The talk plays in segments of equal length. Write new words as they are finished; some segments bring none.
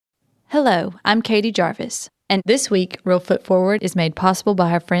Hello, I'm Katie Jarvis, and this week, Reelfoot Forward is made possible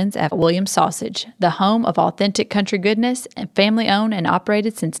by our friends at Williams Sausage, the home of authentic country goodness and family-owned and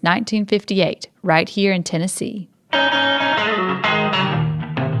operated since 1958, right here in Tennessee.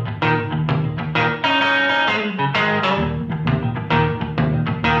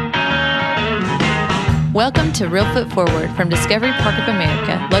 Welcome to Reelfoot Forward from Discovery Park of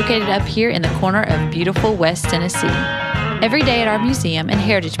America, located up here in the corner of beautiful West Tennessee. Every day at our museum and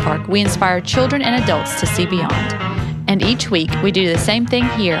Heritage Park, we inspire children and adults to see beyond. And each week, we do the same thing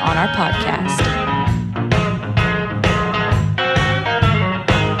here on our podcast.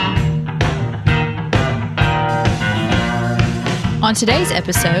 On today's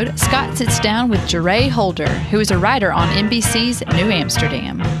episode, Scott sits down with Jiréh Holder, who is a writer on NBC's New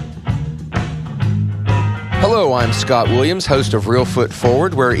Amsterdam. Hello, I'm Scott Williams, host of Reelfoot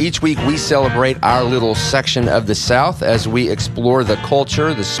Forward, where each week we celebrate our little section of the South as we explore the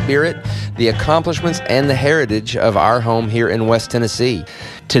culture, the spirit, the accomplishments, and the heritage of our home here in West Tennessee.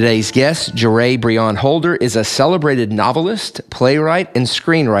 Today's guest, Jiréh Breon Holder, is a celebrated novelist, playwright, and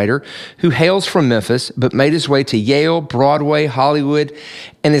screenwriter who hails from Memphis but made his way to Yale, Broadway, Hollywood,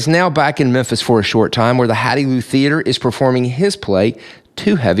 and is now back in Memphis for a short time where the Hattie Lou Theater is performing his play,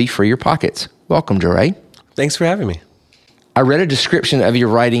 Too Heavy for Your Pockets. Welcome, Jiréh. Thanks for having me. I read a description of your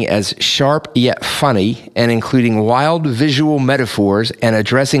writing as sharp yet funny and including wild visual metaphors and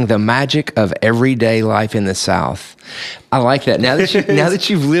addressing the magic of everyday life in the South. I like that. Now that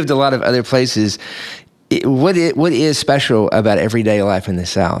you've lived a lot of other places, what is special about everyday life in the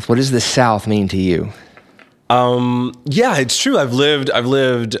South? What does the South mean to you? Yeah, it's true. I've lived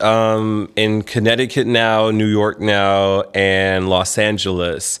in Connecticut now, New York now, and Los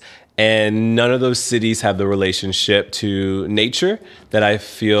Angeles. And none of those cities have the relationship to nature that I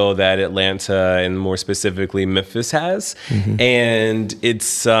feel that Atlanta and more specifically Memphis has. Mm-hmm. And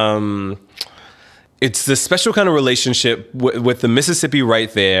it's this special kind of relationship with the Mississippi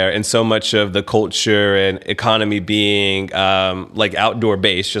right there, and so much of the culture and economy being like outdoor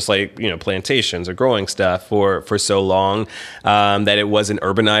based, just like plantations or growing stuff for so long, that it wasn't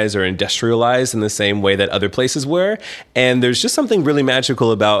urbanized or industrialized in the same way that other places were. And there's just something really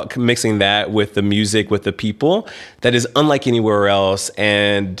magical about mixing that with the music, with the people, that is unlike anywhere else.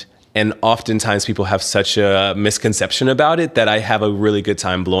 And oftentimes people have such a misconception about it that I have a really good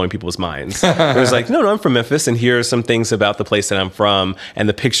time blowing people's minds. It's like, no, I'm from Memphis, and here are some things about the place that I'm from, and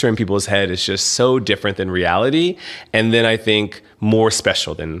the picture in people's head is just so different than reality, and then I think more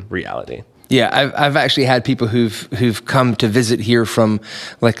special than reality. Yeah, I've actually had people who've come to visit here from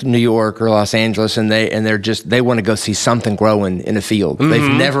like New York or Los Angeles, and they want to go see something growing in a field. Mm-hmm.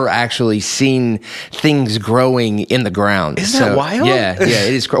 They've never actually seen things growing in the ground. Isn't that wild? Yeah, it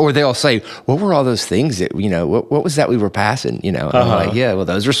is. Or they'll say, "What were all those things that what was that we were passing?" I'm like, "Yeah, well,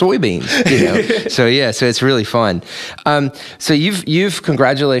 those are soybeans." So it's really fun. So you've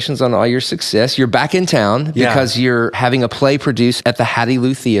congratulations on all your success. You're back in town because you're having a play produced at the Hattie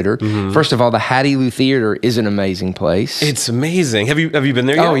Lou Theater. Mm-hmm. First of all, the Hattie Lou Theater is an amazing place. It's amazing. Have you been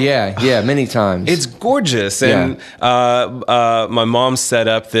there yet? Oh yeah, many times. It's gorgeous, and my mom set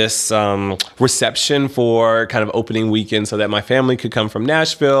up this reception for kind of opening weekend so that my family could come from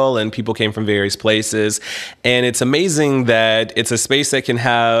Nashville, and people came from various places. And it's amazing that it's a space that can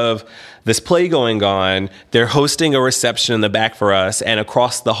have this play going on. They're hosting a reception in the back for us, and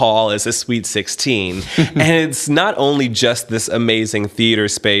across the hall is a Suite 16. And it's not only just this amazing theater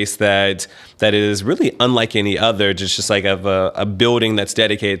space that is really unlike any other, just like a building that's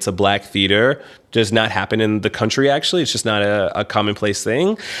dedicated to Black theater. Does not happen in the country, actually. It's just not a commonplace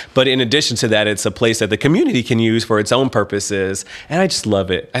thing. But in addition to that, it's a place that the community can use for its own purposes. And I just love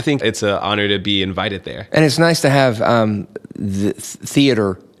it. I think it's an honor to be invited there. And it's nice to have the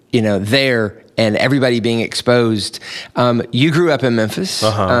theater there and everybody being exposed. You grew up in Memphis.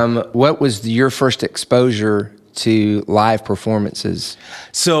 Uh-huh. What was your first exposure to live performances?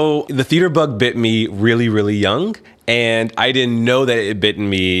 So the theater bug bit me really, really young, and I didn't know that it bit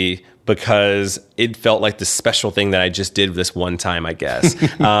me because it felt like the special thing that I just did this one time, I guess.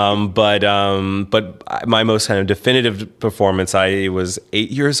 But my most kind of definitive performance, I was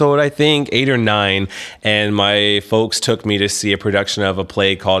 8 years old, I think, 8 or 9, and my folks took me to see a production of a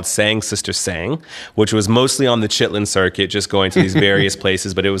play called Sang, Sister Sang, which was mostly on the Chitlin circuit, just going to these various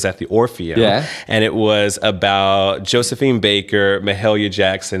places, but it was at the Orpheum. Yeah. And it was about Josephine Baker, Mahalia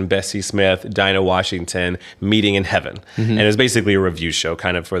Jackson, Bessie Smith, Dinah Washington meeting in heaven. Mm-hmm. And it was basically a review show,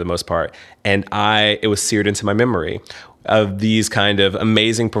 kind of, for the most part. And it was seared into my memory of these kind of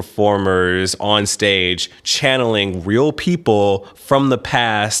amazing performers on stage channeling real people from the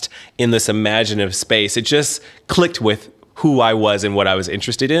past in this imaginative space. It just clicked with who I was and what I was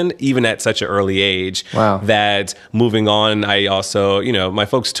interested in, even at such an early age. Wow. That moving on, I also, my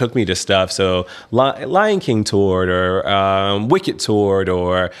folks took me to stuff. So Lion King toured or Wicked toured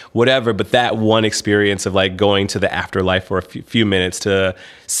or whatever. But that one experience of like going to the afterlife for a few minutes to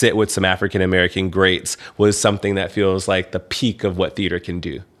sit with some African American greats was something that feels like the peak of what theater can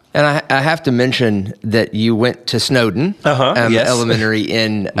do. And I have to mention that you went to Snowden Yes. Elementary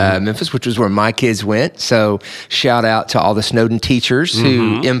in Memphis, which was where my kids went. So shout out to all the Snowden teachers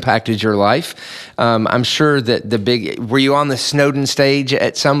who impacted your life. I'm sure that were you on the Snowden stage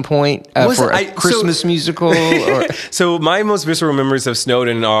at some point for a Christmas musical? Or? So my most visceral memories of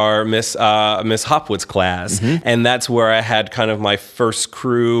Snowden are Miss Hopwood's class. And that's where I had kind of my first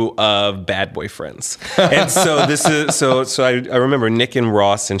crew of bad boyfriends. And so I remember Nick and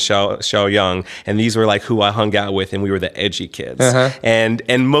Ross and Xiao Young, and these were like who I hung out with, and we were the edgy kids.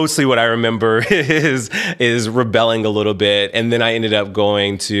 And mostly what I remember is rebelling a little bit, and then I ended up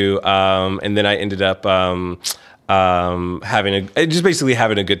going to having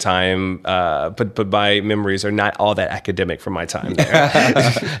a good time. But my memories are not all that academic from my time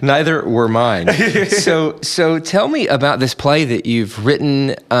there. Neither were mine. So tell me about this play that you've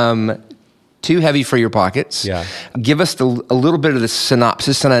written. Too Heavy for Your Pockets. Yeah. Give us a little bit of the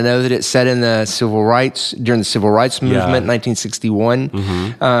synopsis, and I know that it's set in during the Civil Rights Movement, 1961.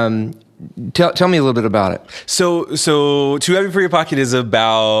 Tell me a little bit about it. So Too Heavy for Your Pocket is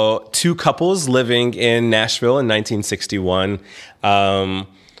about two couples living in Nashville in 1961. I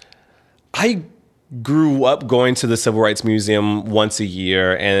grew up going to the Civil Rights Museum once a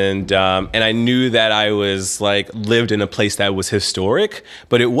year, and I knew that I was lived in a place that was historic,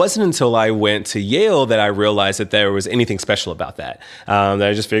 but it wasn't until I went to Yale that I realized that there was anything special about that. That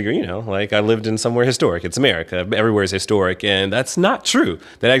I just figured, I lived in somewhere historic. It's America. Everywhere is historic, and that's not true.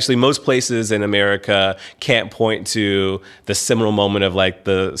 That actually most places in America can't point to the seminal moment of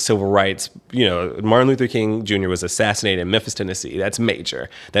the civil rights. Martin Luther King Jr. was assassinated in Memphis, Tennessee. That's major.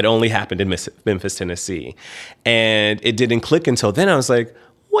 That only happened in Memphis, Tennessee. And it didn't click until then. I was like,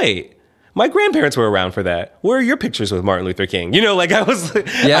 wait, my grandparents were around for that. Where are your pictures with Martin Luther King?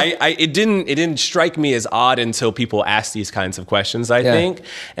 It didn't strike me as odd until people asked these kinds of questions, I think.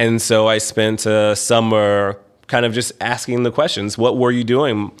 And so I spent a summer kind of just asking the questions. What were you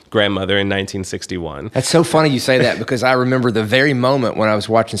doing, grandmother, in 1961? That's so funny you say that, because I remember the very moment when I was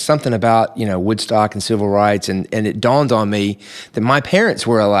watching something about, Woodstock and civil rights, and it dawned on me that my parents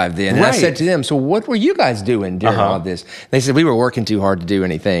were alive then. And I said to them, so what were you guys doing during all this? They said, we were working too hard to do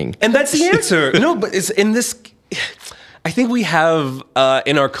anything. And that's the answer. No, but it's in this... I think we have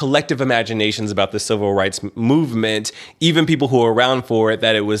in our collective imaginations about the civil rights movement, even people who were around for it,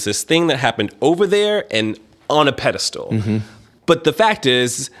 that it was this thing that happened over there and on a pedestal. But the fact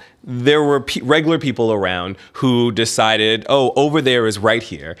is, there were regular people around who decided, over there is right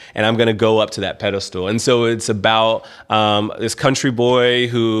here, and I'm going to go up to that pedestal. And so it's about this country boy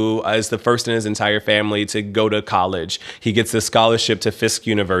who is the first in his entire family to go to college. He gets a scholarship to Fisk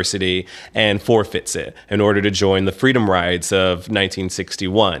University and forfeits it in order to join the Freedom Rides of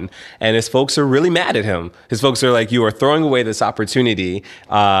 1961. And his folks are really mad at him. His folks are like, you are throwing away this opportunity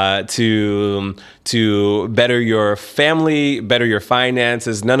to better your family, better your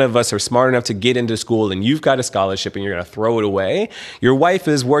finances. None of us are smart enough to get into school, and you've got a scholarship and you're going to throw it away. Your wife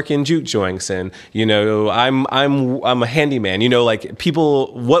is working juke joints, and I'm a handyman.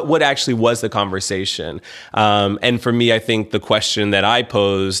 People. What actually was the conversation? And for me, I think the question that I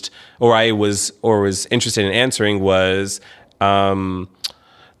posed, or was interested in answering, was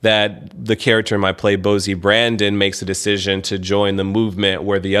that the character in my play, Bosie Brandon, makes a decision to join the movement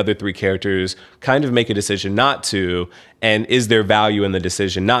where the other three characters kind of make a decision not to. And is there value in the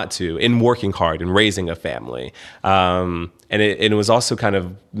decision not to, in working hard and raising a family? And it was also kind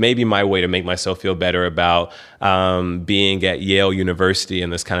of maybe my way to make myself feel better about being at Yale University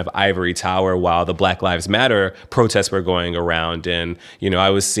in this kind of ivory tower while the Black Lives Matter protests were going around. And, I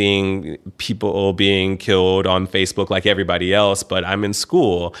was seeing people being killed on Facebook like everybody else, but I'm in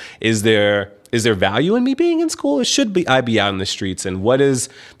school. Is there value in me being in school? Or should I be out in the streets? And what is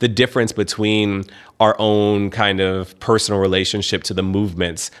the difference between our own kind of personal relationship to the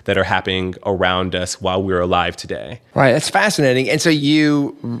movements that are happening around us while we're alive today? Right, that's fascinating. And so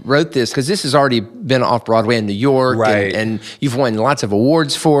you wrote this because this has already been off-Broadway in New York, right? And you've won lots of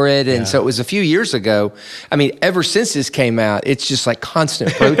awards for it. And so it was a few years ago. I mean, ever since this came out, it's just like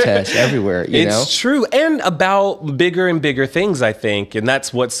constant protest everywhere. It's true, and about bigger and bigger things, I think, and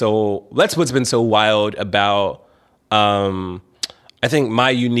that's what's been so wild about I think my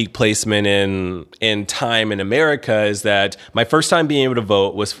unique placement in time in America is that my first time being able to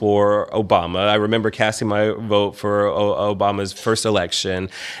vote was for Obama. I remember casting my vote for Obama's first election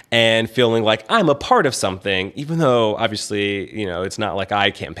and feeling like I'm a part of something, even though obviously, you know, it's not like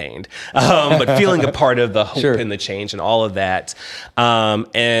I campaigned, but feeling a part of the hope Sure. and the change and all of that.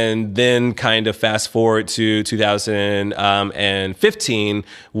 And then kind of fast forward to 2015,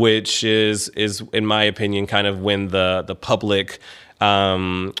 which is in my opinion, kind of when the public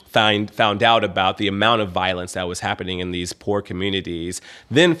found out about the amount of violence that was happening in these poor communities.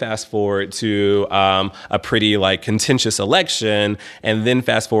 Then fast forward to a pretty like contentious election, and then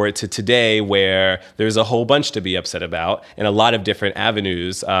fast forward to today, where there's a whole bunch to be upset about in a lot of different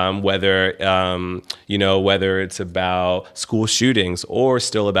avenues. Whether it's about school shootings, or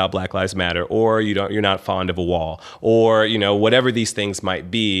still about Black Lives Matter, or you're not fond of a wall, or whatever these things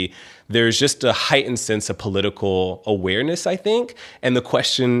might be. There's just a heightened sense of political awareness, I think. And the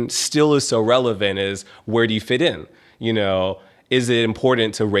question still is so relevant is, where do you fit in? Is it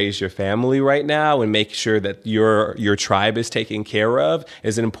important to raise your family right now and make sure that your tribe is taken care of?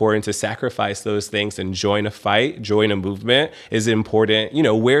 Is it important to sacrifice those things and join a fight, join a movement? Is it important,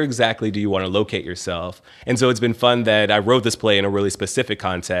 where exactly do you want to locate yourself? And so it's been fun that I wrote this play in a really specific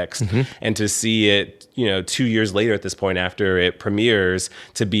context, and to see it, 2 years later at this point after it premieres,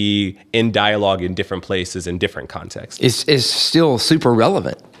 to be in dialogue in different places in different contexts. Is still super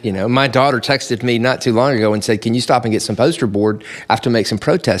relevant. My daughter texted me not too long ago and said, "Can you stop and get some poster board? I have to make some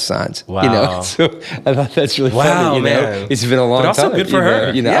protest signs." Wow. So I thought that's really funny. Man. It's been a long time. But also good for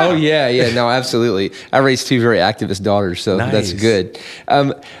her. Yeah. Oh yeah. No, absolutely. I raised two very activist daughters, so Nice. that's good.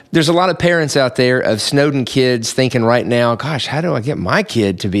 There's a lot of parents out there of Snowden kids thinking right now, "Gosh, how do I get my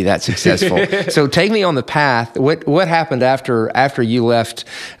kid to be that successful?" So take me on the path. What happened after you left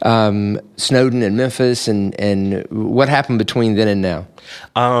Snowden in Memphis, and what happened between then and now?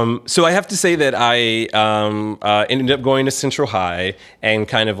 So I have to say that I ended up going to Central High, and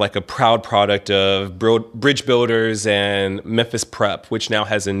kind of like a proud product of Bridge Builders and Memphis Prep, which now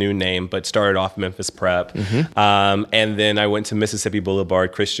has a new name, but started off Memphis Prep. And then I went to Mississippi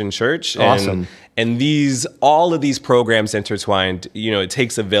Boulevard Christian Church. Awesome. And all of these programs intertwined, it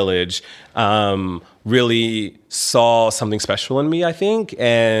takes a village, really saw something special in me, I think,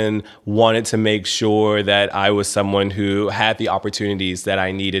 and wanted to make sure that I was someone who had the opportunities that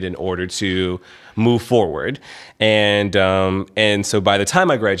I needed in order to move forward. And so by the time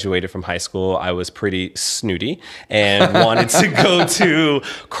I graduated from high school, I was pretty snooty and wanted to go to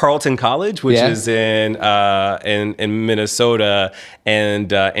Carleton College, which is in Minnesota,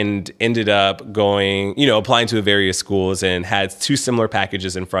 and ended up going, applying to various schools, and had two similar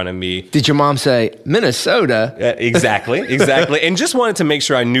packages in front of me. Did your mom say, "Minnesota"? Exactly. And just wanted to make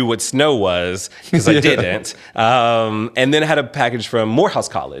sure I knew what snow was, because I didn't. And then I had a package from Morehouse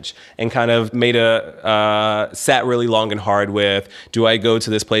College, and kind of made sat really long and hard with, do I go to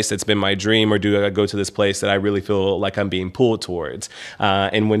this place that's been my dream, or do I go to this place that I really feel like I'm being pulled towards?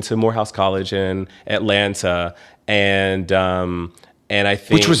 And went to Morehouse College in Atlanta, and I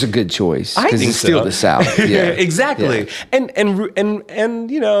think, Which was a good choice. I think it's still the South. Yeah. Exactly. Yeah. And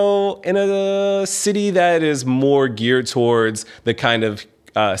in a city that is more geared towards the kind of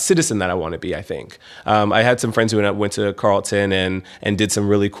citizen that I want to be, I think. I had some friends who went to Carleton and did some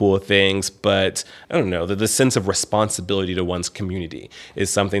really cool things, but I don't know, the sense of responsibility to one's community is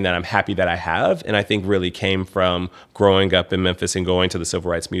something that I'm happy that I have, and I think really came from growing up in Memphis and going to the Civil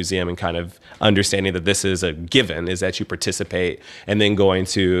Rights Museum, and kind of understanding that this is a given, is that you participate, and then going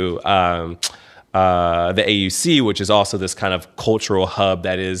to the AUC, which is also this kind of cultural hub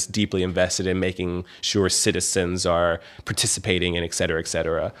that is deeply invested in making sure citizens are participating in, et cetera, et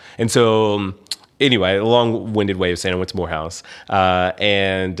cetera. And so, anyway, a long-winded way of saying I went to Morehouse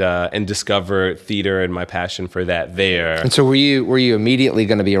and discovered theater and my passion for that there. And so were you immediately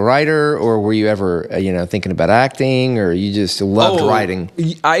going to be a writer, or were you ever thinking about acting, or you just loved writing?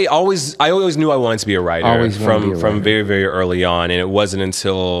 I always knew I wanted to be a writer from very, very early on, and it wasn't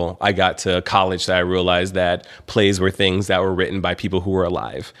until I got to college that I realized that plays were things that were written by people who were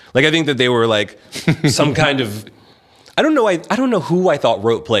alive. Like, I think that they were like some kind of, I don't know who I thought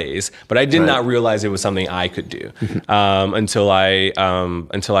wrote plays, but I did not realize it was something I could do until I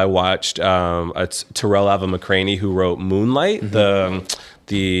watched Terrell Ava McCraney, who wrote Moonlight, the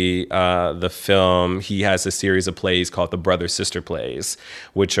film. He has a series of plays called the Brother Sister plays,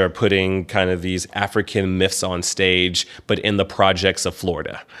 which are putting kind of these African myths on stage, but in the projects of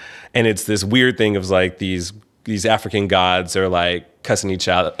Florida. And it's this weird thing of like these African gods are like cussing each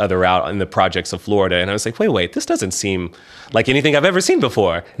other out in the projects of Florida. And I was like, wait, this doesn't seem like anything I've ever seen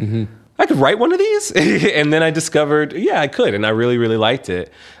before. I could write one of these. And then I discovered, I could. And I really, really liked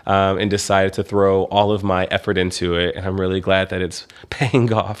it, and decided to throw all of my effort into it. And I'm really glad that it's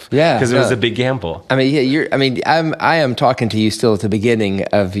paying off. Yeah. Because it was a big gamble. I mean, I am talking to you still at the beginning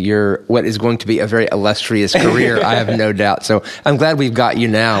of what is going to be a very illustrious career. I have no doubt. So I'm glad we've got you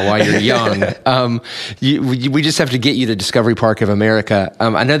now while you're young. We just have to get you to Discovery Park of America.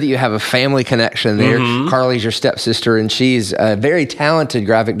 I know that you have a family connection there. Carly's your stepsister, and she's a very talented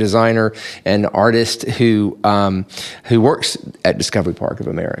graphic designer and artist who works at Discovery Park of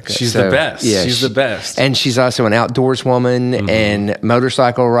America. She's the best. Yeah, she's the best. And she's also an outdoors woman and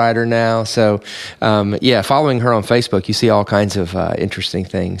motorcycle rider now. So, following her on Facebook, you see all kinds of interesting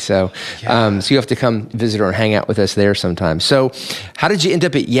things. So, so you have to come visit her and hang out with us there sometime. So, how did you end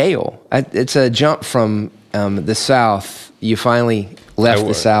up at Yale? It's a jump from the South. You finally left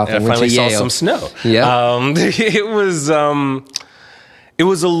the South and went to Yale. I finally saw some snow. Yeah. It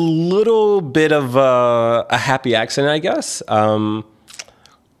was a little bit of a happy accident, I guess.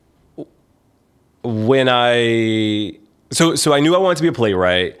 When I knew I wanted to be a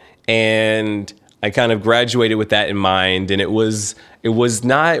playwright, and I kind of graduated with that in mind, and it was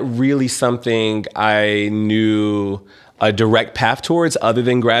not really something I knew a direct path towards other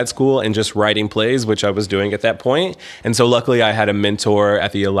than grad school and just writing plays, which I was doing at that point. And so luckily I had a mentor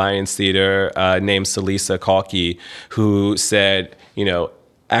at the Alliance Theater named Salisa Kalki, who said,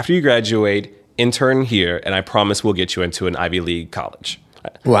 after you graduate, intern here, and I promise we'll get you into an Ivy League college.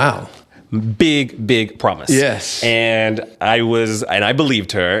 Wow. Big promise. Yes. And I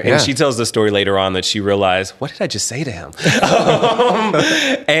believed her. And she tells the story later on that she realized, what did I just say to him?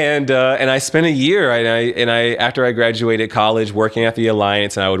 And I spent a year, and I after I graduated college, working at the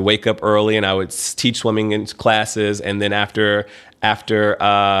Alliance, and I would wake up early and I would teach swimming in classes, and then after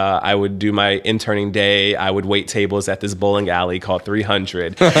I would do my interning day, I would wait tables at this bowling alley called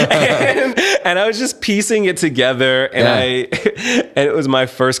 300. and I was just piecing it together, and it was my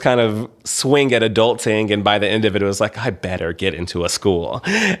first kind of swing at adulting, and by the end of it, it was like, I better get into a school.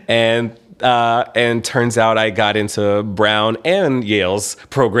 And turns out I got into Brown and Yale's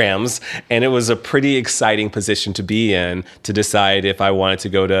programs, and it was a pretty exciting position to be in, to decide if I wanted to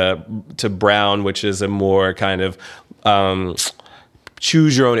go to Brown, which is a more kind of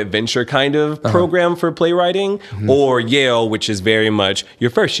choose your own adventure kind of program for playwriting, or Yale, which is very much your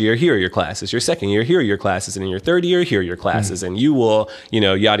first year, here are your classes, your second year, here are your classes, and in your third year, here are your classes, and you will,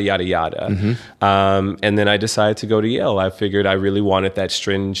 yada, yada, yada. And then I decided to go to Yale. I figured I really wanted that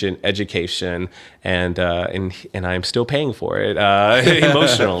stringent education, and I'm still paying for it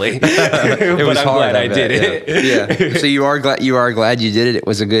emotionally. It was I'm hard. glad I did it. Yeah. So you are glad you did it. It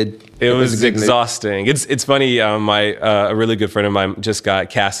was a good. It was exhausting. It's funny. A really good friend of mine just got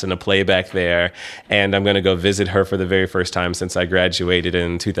cast in a play back there, and I'm going to go visit her for the very first time since I graduated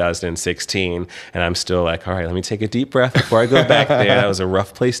in 2016. And I'm still like, all right, let me take a deep breath before I go back there. That was a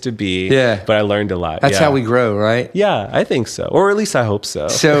rough place to be. Yeah, but I learned a lot. That's how we grow, right? Yeah, I think so, or at least I hope so.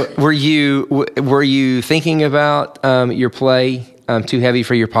 So were you thinking about your play Too Heavy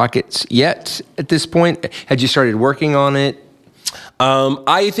for Your Pockets yet at this point? Had you started working on it?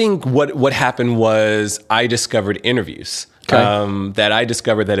 I think what happened was I discovered interviews. That I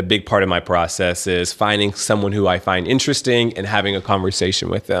discovered that a big part of my process is finding someone who I find interesting and having a conversation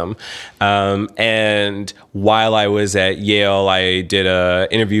with them. And while I was at Yale, I did a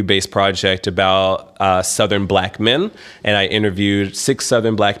interview-based project about Southern Black men, and I interviewed 6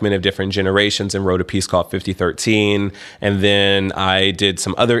 Southern Black men of different generations and wrote a piece called 5013. And then I did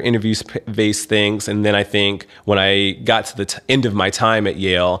some other interview-based things. And then I think when I got to the end of my time at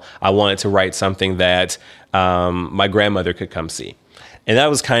Yale, I wanted to write something that my grandmother could come see. And that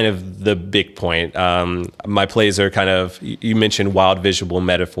was kind of the big point. My plays are kind of, you mentioned wild visual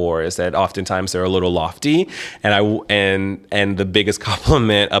metaphors, that oftentimes they're a little lofty. And the biggest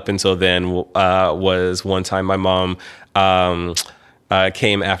compliment up until then was one time my mom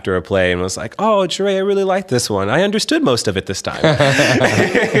came after a play and was like, oh, Jiréh, I really like this one. I understood most of it this time.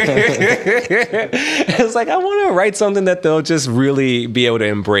 It's like, I want to write something that they'll just really be able to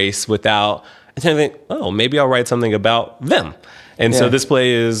embrace without... And then I think, oh, maybe I'll write something about them. And so this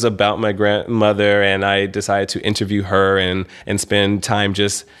play is about my grandmother, and I decided to interview her and spend time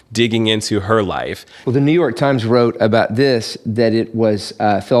just digging into her life. Well, the New York Times wrote about this, that it was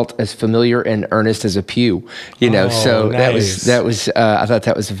felt as familiar and earnest as a pew. So nice. that was I thought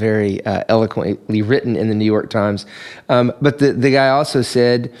that was very eloquently written in the New York Times. But the guy also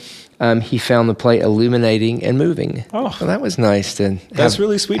said... he found the play illuminating and moving. Oh, well, that was nice to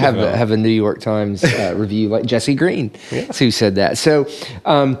really sweet. Have a New York Times review like Jesse Green, who said that. So,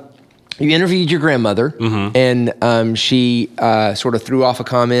 you interviewed your grandmother, and she sort of threw off a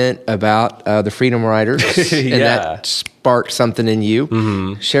comment about the Freedom Riders, and that sparked something in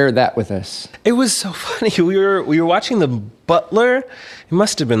you. Share that with us. It was so funny. We were watching The Butler. It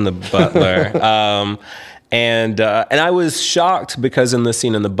must have been The Butler. And I was shocked because in the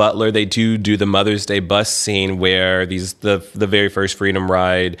scene in The Butler, they do the Mother's Day bus scene where the very first Freedom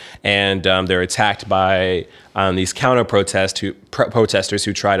Ride, and they're attacked by these counter protesters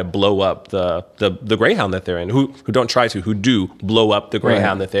who try to blow up the Greyhound that they're in, who do blow up the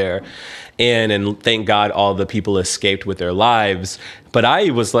Greyhound that they're in, and thank God all the people escaped with their lives. But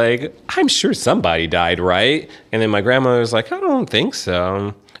I was like, I'm sure somebody died, right? And then my grandmother was like, I don't think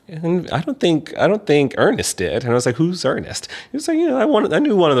so. And I don't think Ernest did. And I was like, who's Ernest? He was like, I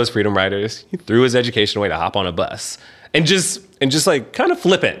knew one of those Freedom Riders. He threw his education away to hop on a bus. And just like kind of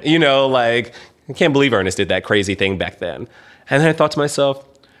flippant, like, I can't believe Ernest did that crazy thing back then. And then I thought to myself,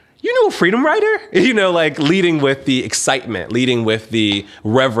 you know a Freedom Rider? Like leading with the excitement, leading with the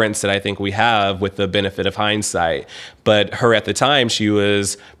reverence that I think we have with the benefit of hindsight. But her at the time, she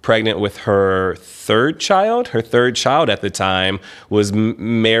was pregnant with her third child. Her third child at the time was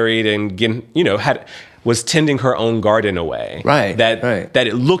married and was tending her own garden away. Right. That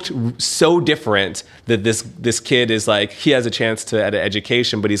it looked so different that this kid is like, he has a chance to at an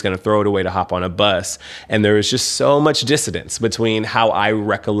education, but he's going to throw it away to hop on a bus. And there was just so much dissonance between how I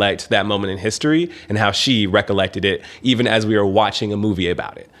recollect that moment in history and how she recollected it, even as we were watching a movie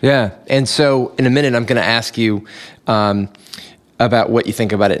about it. Yeah. And so in a minute, I'm going to ask you about what you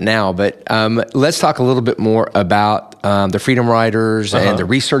think about it now, but let's talk a little bit more about the Freedom Riders and the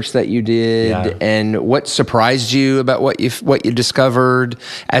research that you did, and what surprised you about what you discovered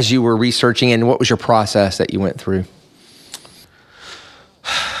as you were researching, and what was your process that you went through?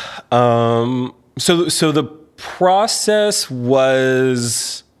 So the process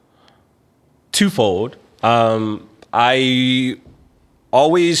was twofold. I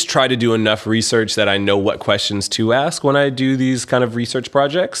always try to do enough research that I know what questions to ask when I do these kind of research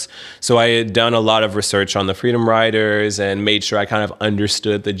projects. So I had done a lot of research on the Freedom Riders and made sure I kind of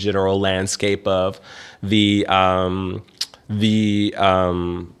understood the general landscape of the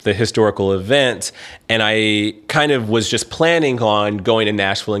historical event. And I kind of was just planning on going to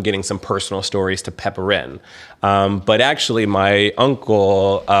Nashville and getting some personal stories to pepper in. But actually my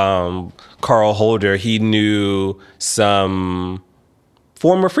uncle, Carl Holder, he knew some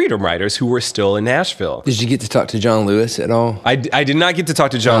former Freedom Riders who were still in Nashville. Did you get to talk to John Lewis at all? I did not get to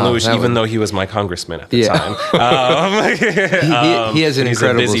talk to John Lewis, even though he was my congressman at the time. He has an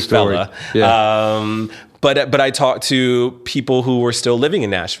incredible busy story. Fella. Yeah. But I talked to people who were still living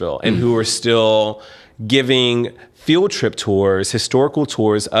in Nashville and who were still giving field trip tours, historical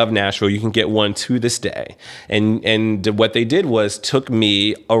tours of Nashville. You can get one to this day. And what they did was took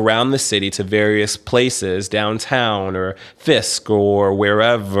me around the city to various places, downtown or Fisk or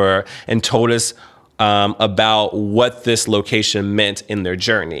wherever, and told us about what this location meant in their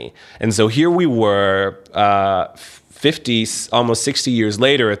journey. And so here we were 50, almost 60 years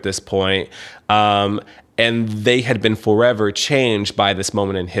later at this point, and they had been forever changed by this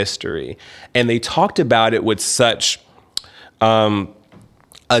moment in history. And they talked about it with such a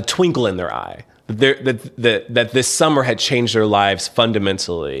twinkle in their eye, that this summer had changed their lives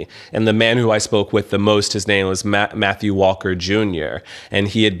fundamentally. And the man who I spoke with the most, his name was Matthew Walker Jr., and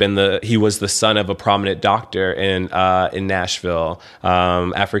he was the son of a prominent doctor in Nashville,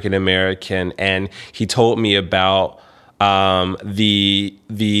 African American, and he told me about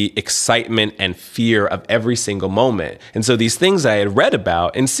the excitement and fear of every single moment. And so these things I had read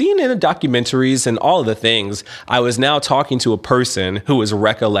about and seen in the documentaries and all of the things, I was now talking to a person who was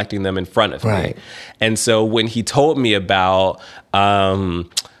recollecting them in front of me. And so when he told me about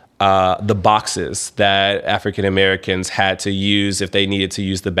the boxes that African Americans had to use if they needed to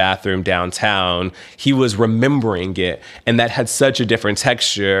use the bathroom downtown, he was remembering it, and that had such a different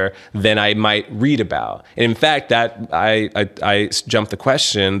texture than I might read about. And in fact, that I jumped the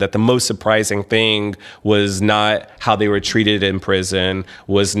question that the most surprising thing was not how they were treated in prison,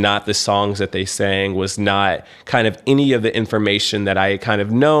 was not the songs that they sang, was not kind of any of the information that I had kind of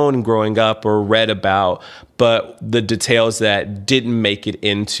known growing up or read about, but the details that didn't make it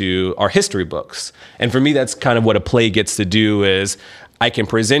into our history books. And for me, that's kind of what a play gets to do, is I can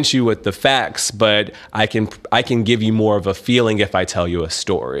present you with the facts, but I can give you more of a feeling if I tell you a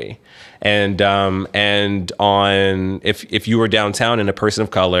story. And if you were downtown and a person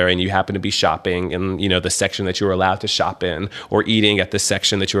of color and you happen to be shopping in, the section that you were allowed to shop in, or eating at the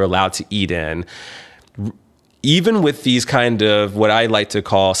section that you were allowed to eat in, even with these kind of what I like to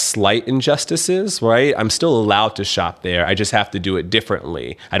call slight injustices, right? I'm still allowed to shop there. I just have to do it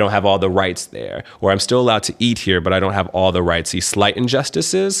differently. I don't have all the rights there. Or I'm still allowed to eat here, but I don't have all the rights. These slight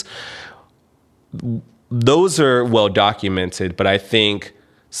injustices, those are well documented, but I think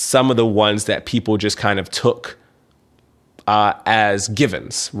some of the ones that people just kind of took as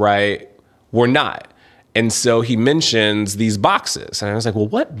givens, right, were not. And so he mentions these boxes. And I was like, well,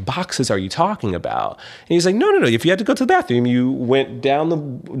 what boxes are you talking about? And he's like, no. If you had to go to the bathroom, you went down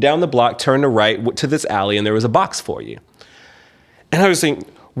the block, turned to right to this alley, and there was a box for you. And I was thinking,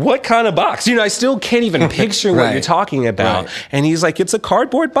 what kind of box? I still can't even picture what you're talking about. Right. And he's like, it's a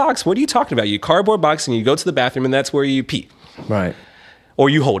cardboard box. What are you talking about? You cardboard box, and you go to the bathroom, and that's where you pee. Right. Or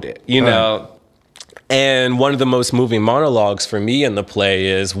you hold it, know. And one of the most moving monologues for me in the play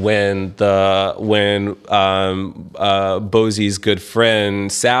is when Bosie's good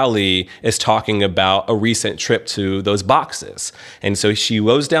friend Sally is talking about a recent trip to those boxes. And so she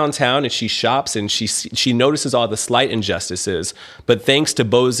goes downtown and she shops and she notices all the slight injustices. But thanks to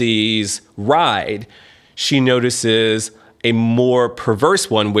Bosie's ride, she notices a more perverse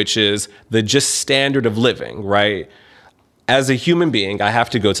one, which is the just standard of living, right? As a human being, I have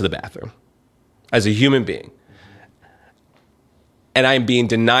to go to the bathroom. As a human being. And I'm being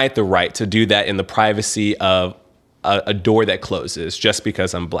denied the right to do that in the privacy of a door that closes just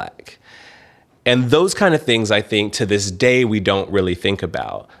because I'm Black. And those kind of things, I think, to this day, we don't really think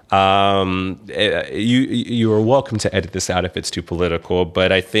about. You are welcome to edit this out if it's too political,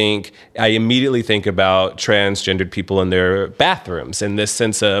 but I think I immediately think about transgendered people in their bathrooms in this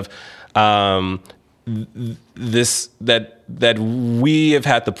sense of that we have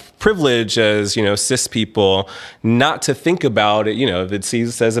had the privilege as, cis people not to think about it. If it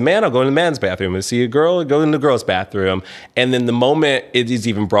says a man, I'll go in the man's bathroom. If I see a girl, I'll go in the girl's bathroom. And then the moment it is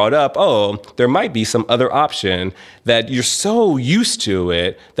even brought up, there might be some other option, that you're so used to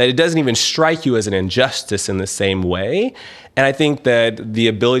it that it doesn't even strike you as an injustice in the same way. And I think that the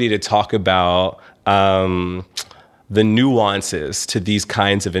ability to talk about the nuances to these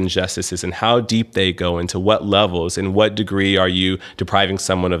kinds of injustices and how deep they go, into what levels, and what degree are you depriving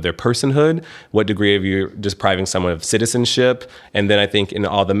someone of their personhood, what degree are you depriving someone of citizenship, and then I think in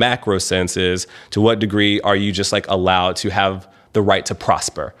all the macro senses, to what degree are you just allowed to have the right to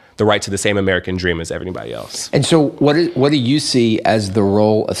prosper, the right to the same American dream as everybody else. And so what do you see as the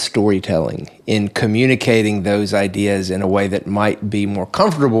role of storytelling in communicating those ideas in a way that might be more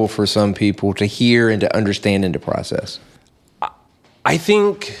comfortable for some people to hear and to understand and to process? I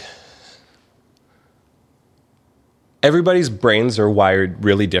think everybody's brains are wired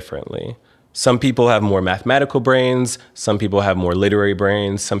really differently. Some people have more mathematical brains. Some people have more literary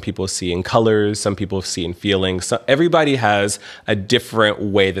brains. Some people see in colors. Some people see in feelings. So everybody has a different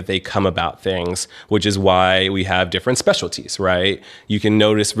way that they come about things, which is why we have different specialties, right? You can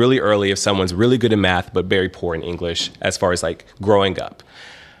notice really early if someone's really good in math but very poor in English as far as growing up.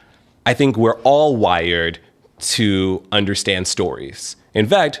 I think we're all wired to understand stories. In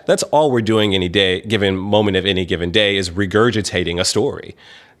fact, that's all we're doing any day, given moment of any given day, is regurgitating a story.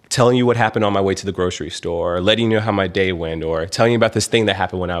 Telling you what happened on my way to the grocery store, or letting you know how my day went, or telling you about this thing that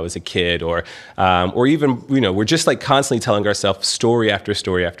happened when I was a kid, or even, we're just constantly telling ourselves story after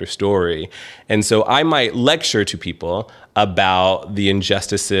story after story. And so I might lecture to people about the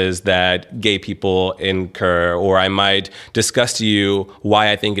injustices that gay people incur, or I might discuss to you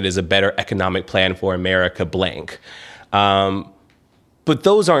why I think it is a better economic plan for America, blank. But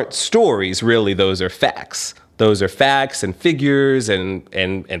those aren't stories, really, those are facts. Those are facts and figures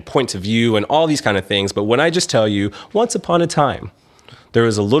and points of view and all these kind of things. But when I just tell you, once upon a time, there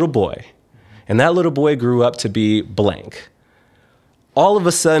was a little boy, and that little boy grew up to be blank. All of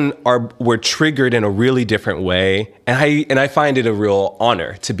a sudden, we're triggered in a really different way. And I find it a real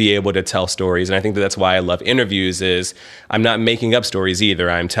honor to be able to tell stories. And I think that's why I love interviews is I'm not making up stories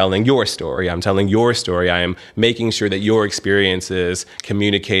either. I'm telling your story. I'm telling your story. I am making sure that your experiences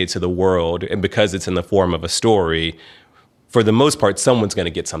communicate to the world. And because it's in the form of a story, for the most part, someone's going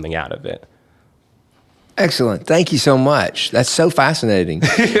to get something out of it. Excellent. Thank you so much. That's so fascinating.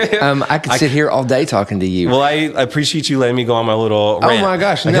 I could sit here all day talking to you. Well, I appreciate you letting me go on my little rant. Oh my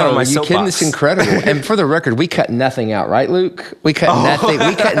gosh, no, are you kidding? It's incredible. And for the record, we cut nothing out, right, Luke? We cut nothing.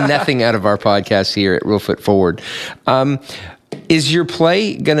 We cut nothing out of our podcast here at Reelfoot Forward. Is your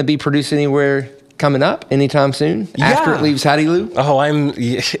play going to be produced anywhere coming up anytime soon? After it leaves Hattie Lou?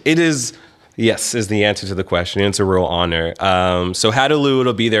 It is Yes, is the answer to the question. It's a real honor. So Hadaloo,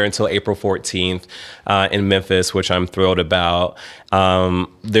 it'll be there until April 14th in Memphis, which I'm thrilled about.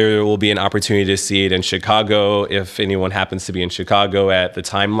 There will be an opportunity to see it in Chicago if anyone happens to be in Chicago at the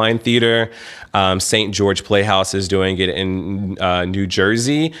Timeline Theater. St. George Playhouse is doing it in New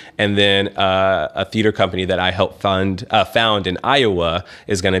Jersey. And then a theater company that I helped found in Iowa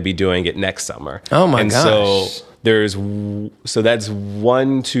is going to be doing it next summer. Oh, my gosh. So that's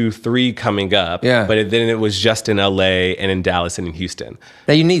 1, 2, 3 coming up. Yeah. But then it was just in LA and in Dallas and in Houston.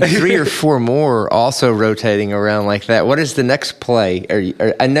 Now you need 3 or 4 more also rotating around like that. What is the next play?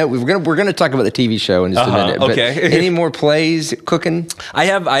 I know we're gonna talk about the TV show in just a minute. But okay. Any more plays cooking? I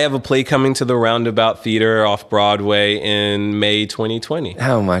have a play coming to the Roundabout Theater off-Broadway in May 2020.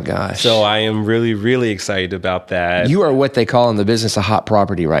 Oh my gosh. So I am really, really excited about that. You are what they call in the business a hot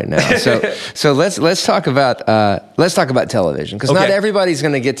property right now. So let's talk about television, because not everybody's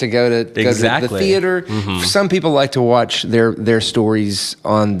going to get to go to the theater. Mm-hmm. Some people like to watch their stories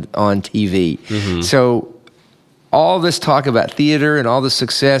on TV. Mm-hmm. So all this talk about theater and all the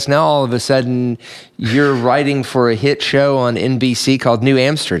success, now all of a sudden you're writing for a hit show on NBC called New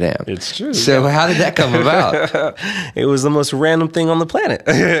Amsterdam. It's true. So how did that come about? It was the most random thing on the planet.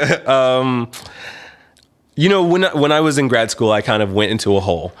 You know, when I was in grad school, I kind of went into a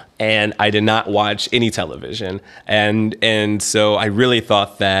hole and I did not watch any television. And so I really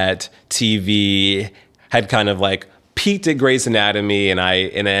thought that TV had kind of like peaked at Grey's Anatomy, and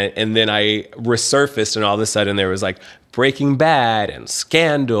then I resurfaced, and all of a sudden there was like Breaking Bad and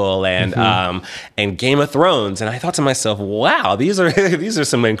Scandal and Game of Thrones, and I thought to myself, wow, these are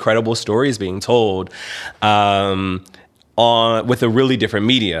some incredible stories being told. With a really different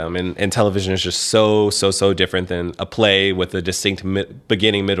medium, and television is just so different than a play with a distinct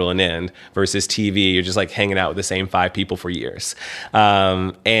beginning, middle, and end, versus TV. You're just like hanging out with the same 5 people for years.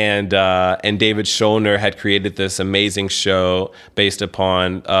 And David Schulner had created this amazing show based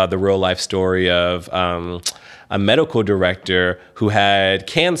upon the real life story of a medical director who had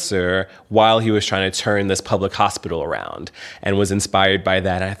cancer while he was trying to turn this public hospital around, and was inspired by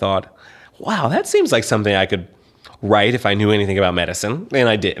that. And I thought, wow, that seems like something I could write if I knew anything about medicine, and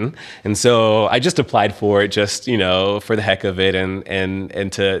I didn't. And so I just applied for it, just, you know, for the heck of it,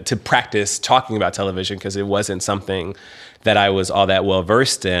 and to practice talking about television, because it wasn't something that I was all that well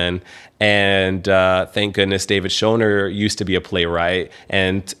versed in. And thank goodness David Schulner used to be a playwright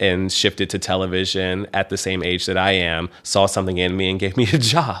and shifted to television at the same age that I am, saw something in me and gave me a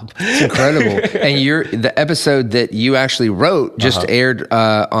job. It's incredible. And the episode that you actually wrote just aired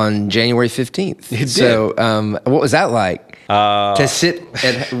on January 15th. It did. So what was that like? To sit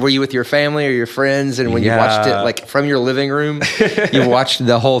were you with your family or your friends, and when you watched it like from your living room, you watched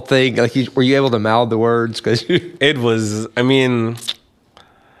the whole thing, like were you able to mouth the words? Because it was, I mean,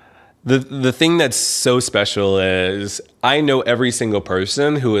 the thing that's so special is I know every single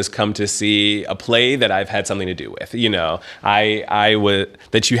person who has come to see a play that I've had something to do with. You know,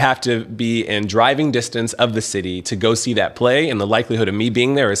 that you have to be in driving distance of the city to go see that play, and the likelihood of me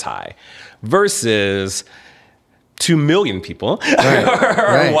being there is high, versus 2 million people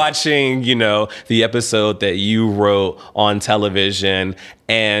are watching, you know, the episode that you wrote on television.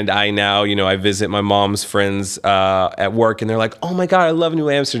 And I now, you know, I visit my mom's friends at work, and they're like, oh my God, I love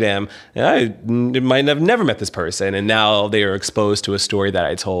New Amsterdam. And I might have never met this person, and now they are exposed to a story that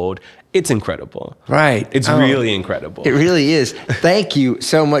I told. It's incredible. Right. It's really incredible. It really is. Thank you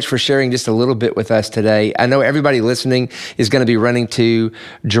so much for sharing just a little bit with us today. I know everybody listening is going to be running to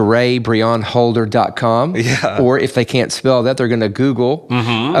JiréhBreonHolder.com. Yeah. Or if they can't spell that, they're going to Google.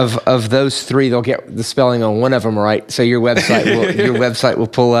 Mm-hmm. Of those 3, they'll get the spelling on one of them right. So your website will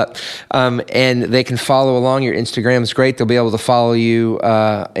pull up. And they can follow along. Your Instagram is great. They'll be able to follow you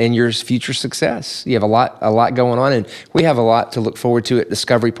in your future success. You have a lot going on, and we have a lot to look forward to at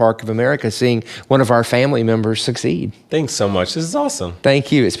Discovery Park of America, seeing one of our family members succeed. Thanks so much. This is awesome.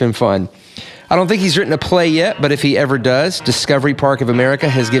 Thank you. It's been fun. I don't think he's written a play yet, but if he ever does, Discovery Park of America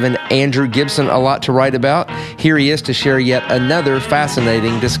has given Andrew Gibson a lot to write about. Here he is to share yet another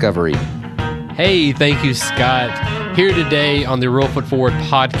fascinating discovery. Hey, thank you, Scott. Here today on the Reelfoot Forward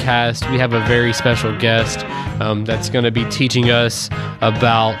podcast, we have a very special guest that's going to be teaching us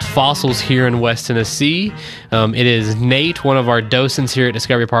about fossils here in West Tennessee. It is Nate, one of our docents here at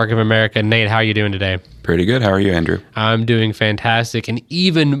Discovery Park of America. Nate, how are you doing today? Pretty good. How are you, Andrew? I'm doing fantastic, and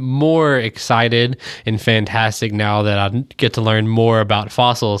even more excited and fantastic now that I get to learn more about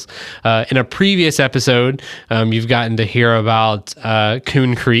fossils. In a previous episode, you've gotten to hear about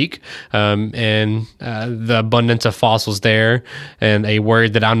Coon Creek and the abundance of fossils there, and a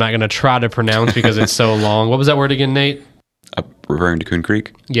word that I'm not going to try to pronounce because it's so long. What was that word again, Nate? Referring to Coon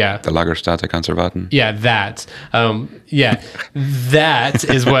Creek? Yeah. The Lagerstätte Konservaten? Yeah, that. That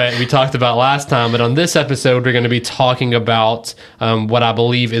is what we talked about last time. But on this episode, we're going to be talking about what I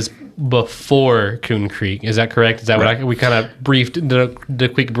believe is before Coon Creek. Is that correct? Is that right. what we kind of briefed, the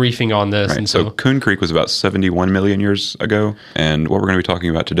quick briefing on this? Right. And so Coon Creek was about 71 million years ago. And what we're going to be talking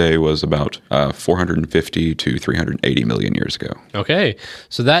about today was about 450 to 380 million years ago. Okay.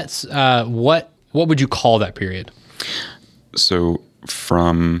 So that's what would you call that period? So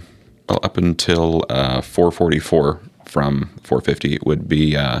from up until 444 from 450 would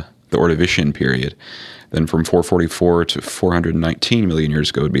be the Ordovician period. Then from 444 to 419 million years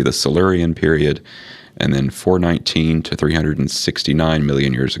ago would be the Silurian period. And then 419 to 369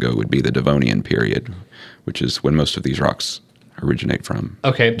 million years ago would be the Devonian period, which is when most of these rocks originate from.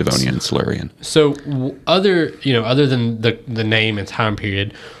 Okay. Devonian and Silurian. So other than the name and time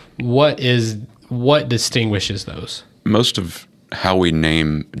period, what distinguishes those? Most of how we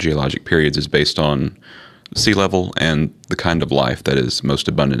name geologic periods is based on sea level and the kind of life that is most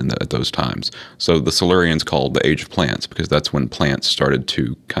abundant at those times. So the Silurian's called the age of plants because that's when plants started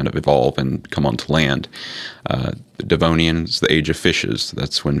to kind of evolve and come onto land. The Devonian's the age of fishes.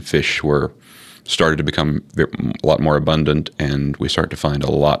 That's when fish started to become a lot more abundant, and we start to find a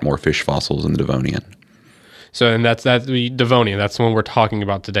lot more fish fossils in the Devonian. So, and that's the Devonian. That's the one we're talking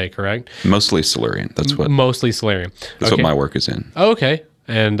about today, correct? Mostly Silurian. Mostly Silurian. That's what my work is in. Okay.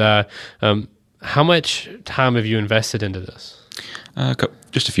 And how much time have you invested into this?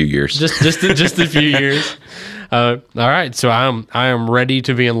 Just a few years. Just a few years. All right. So I am ready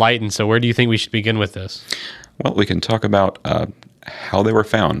to be enlightened. So where do you think we should begin with this? Well, we can talk about how they were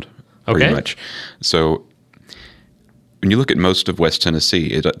found, pretty much. So when you look at most of West Tennessee,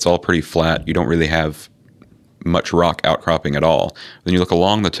 it's all pretty flat. You don't really have much rock outcropping at all. Then you look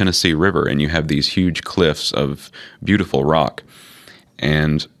along the Tennessee River and you have these huge cliffs of beautiful rock.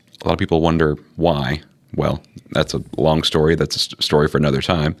 And a lot of people wonder why. Well, that's a long story. That's a story for another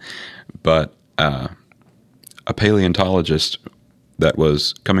time. But a paleontologist that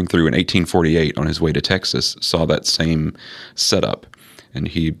was coming through in 1848 on his way to Texas saw that same setup. And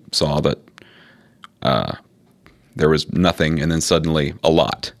he saw that there was nothing and then suddenly a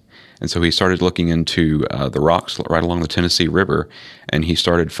lot. And so he started looking into the rocks right along the Tennessee River, and he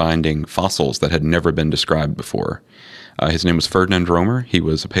started finding fossils that had never been described before. His name was Ferdinand Romer. He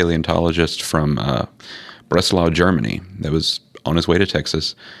was a paleontologist from Breslau, Germany, that was on his way to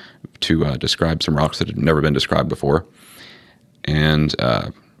Texas to describe some rocks that had never been described before. And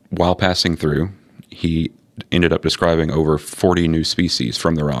while passing through, he ended up describing over 40 new species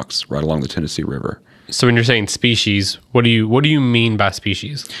from the rocks right along the Tennessee River. So when you're saying species, what do you mean by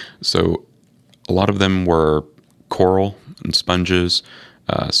species? So a lot of them were coral and sponges,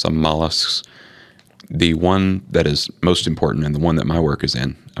 some mollusks. The one that is most important and the one that my work is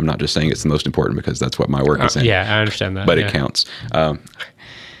in, I'm not just saying it's the most important because that's what my work is in. Yeah, I understand that. But it counts,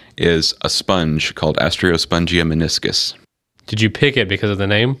 is a sponge called Astriospongia meniscus. Did you pick it because of the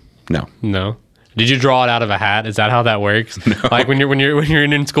name? No. Did you draw it out of a hat? Is that how that works? No. Like when you're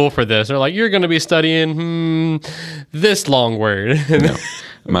in school for this, they're like, you're going to be studying this long word. No.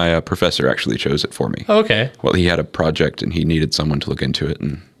 My professor actually chose it for me. Okay. Well, he had a project and he needed someone to look into it,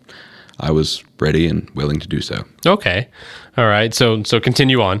 and I was ready and willing to do so. Okay. All right. So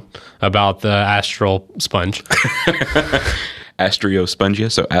continue on about the astral sponge.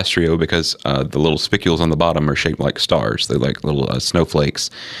 Astriospongia, so astrio because the little spicules on the bottom are shaped like stars. They're like little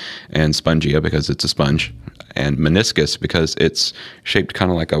snowflakes. And spongia because it's a sponge. And meniscus because it's shaped kind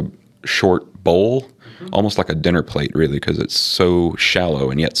of like a short bowl, almost like a dinner plate, really, because it's so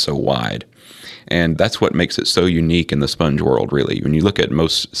shallow and yet so wide. And that's what makes it so unique in the sponge world, really. When you look at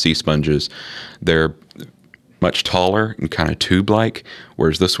most sea sponges, they're much taller and kind of tube-like,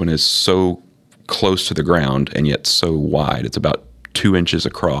 whereas this one is so close to the ground and yet so wide. It's about 2 inches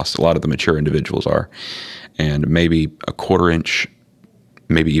across. A lot of the mature individuals are, and maybe a quarter inch,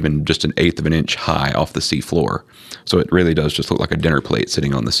 maybe even just an eighth of an inch high off the sea floor. So it really does just look like a dinner plate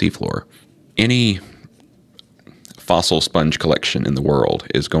sitting on the sea floor. Any fossil sponge collection in the world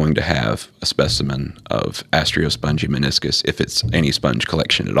is going to have a specimen of Astriospongia meniscus, if it's any sponge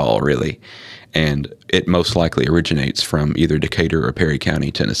collection at all, really. And it most likely originates from either Decatur or Perry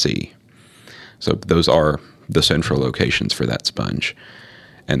County, Tennessee. So those are the central locations for that sponge,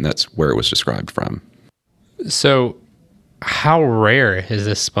 and that's where it was described from. So how rare is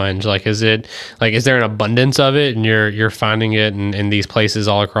this sponge? Is there an abundance of it and you're finding it in these places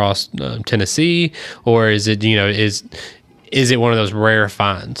all across Tennessee, or is it, is it one of those rare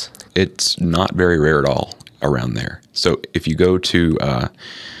finds? It's not very rare at all around there. So if you go to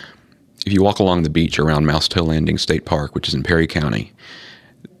if you walk along the beach around Mouse Toe Landing State Park, which is in Perry County,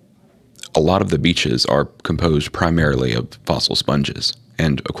 a lot of the beaches are composed primarily of fossil sponges.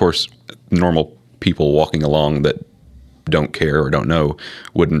 And of course, normal people walking along that don't care or don't know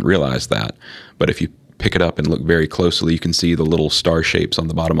wouldn't realize that. But if you pick it up and look very closely, you can see the little star shapes on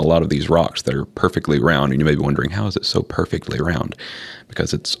the bottom of a lot of these rocks that are perfectly round. And you may be wondering, how is it so perfectly round?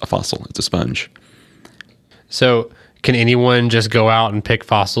 Because it's a fossil, it's a sponge. So can anyone just go out and pick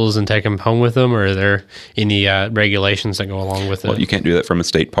fossils and take them home with them, or are there any regulations that go along with it? Well, you can't do that from a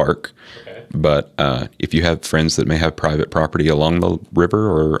state park. Okay. But if you have friends that may have private property along the river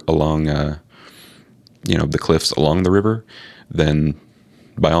or along, the cliffs along the river, then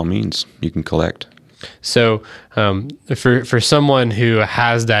by all means, you can collect. So for someone who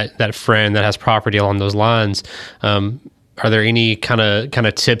has that friend that has property along those lines, are there any kind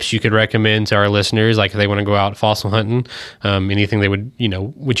of tips you could recommend to our listeners, like if they want to go out fossil hunting? Anything they would,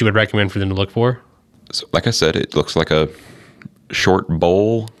 which you would recommend for them to look for? So, like I said, it looks like a short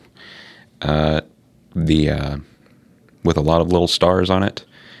bowl, with a lot of little stars on it,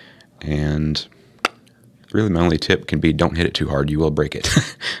 and really my only tip can be don't hit it too hard. You will break it.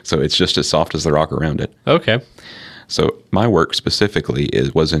 So it's just as soft as the rock around it. Okay. So my work specifically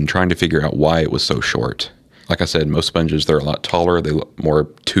was in trying to figure out why it was so short. Like I said, most sponges, they're a lot taller. They look more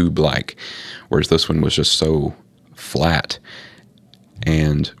tube-like, whereas this one was just so flat.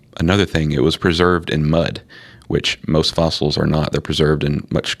 And another thing, it was preserved in mud, which most fossils are not. They're preserved in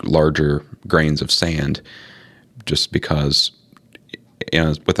much larger grains of sand just because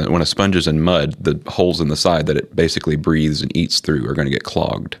when a sponge is in mud, the holes in the side that it basically breathes and eats through are going to get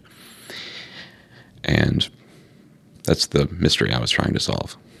clogged. And that's the mystery I was trying to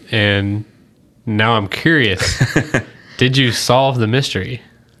solve. And now I'm curious. Did you solve the mystery?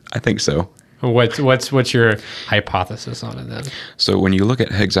 I think so. What's your hypothesis on it then? So when you look at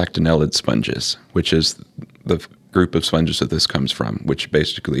hexactinellid sponges, which is the group of sponges that this comes from, which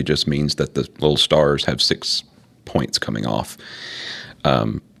basically just means that the little stars have 6 points coming off.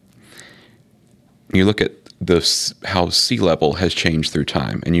 You look at how sea level has changed through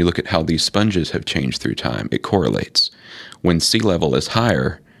time, and you look at how these sponges have changed through time, it correlates. When sea level is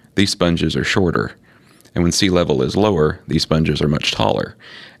higher, these sponges are shorter. And when sea level is lower, these sponges are much taller.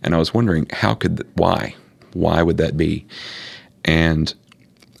 And I was wondering, why? Why would that be? And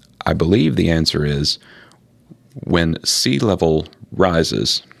I believe the answer is when sea level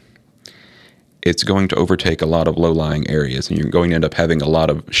rises, it's going to overtake a lot of low-lying areas, and you're going to end up having a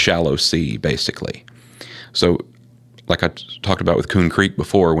lot of shallow sea, basically. So, like I talked about with Coon Creek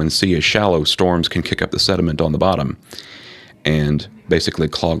before, when sea is shallow, storms can kick up the sediment on the bottom and basically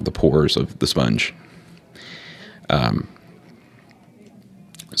clog the pores of the sponge.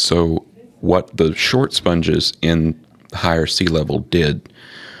 So what the short sponges in higher sea level did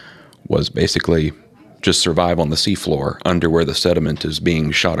was basically just survive on the seafloor under where the sediment is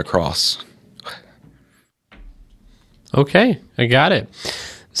being shot across. Okay, I got it.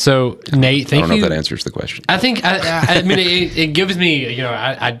 So, Nate, thank you. I don't know if that answers the question. I think, I mean, it gives me,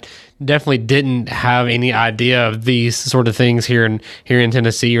 I definitely didn't have any idea of these sort of things here in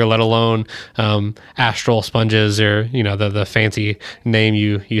Tennessee, or let alone astral sponges, or, the fancy name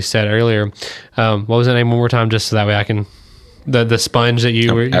you said earlier. What was the name one more time, just so that way I can, the sponge that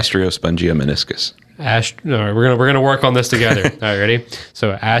you were... Astriospongia meniscus. All right, we're gonna work on this together. All right, ready?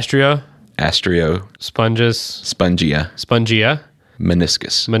 So, Astrio... Sponges. Spongia.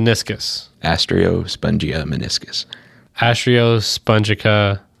 Meniscus. Astriospongia meniscus.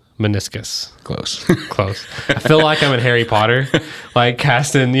 Astriospongica meniscus. Close. Close. I feel like I'm in Harry Potter, like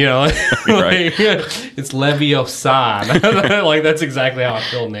casting, right. It's Leviosa. Like, that's exactly how I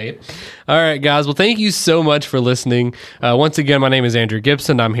feel, Nate. All right, guys. Well, thank you so much for listening. Once again, my name is Andrew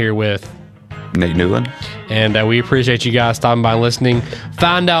Gibson. I'm here with Nate Newland. And we appreciate you guys stopping by and listening.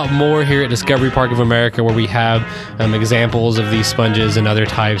 Find out more here at Discovery Park of America, where we have examples of these sponges and other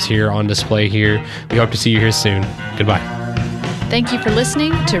types here on display here. We hope to see you here soon. Goodbye. Thank you for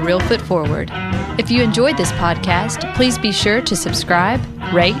listening to Reelfoot Forward. If you enjoyed this podcast, please be sure to subscribe,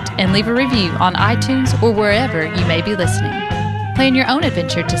 rate, and leave a review on iTunes or wherever you may be listening. Plan your own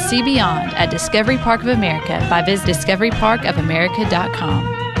adventure to see beyond at Discovery Park of America by visiting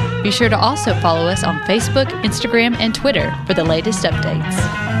discoveryparkofamerica.com. Be sure to also follow us on Facebook, Instagram, and Twitter for the latest updates.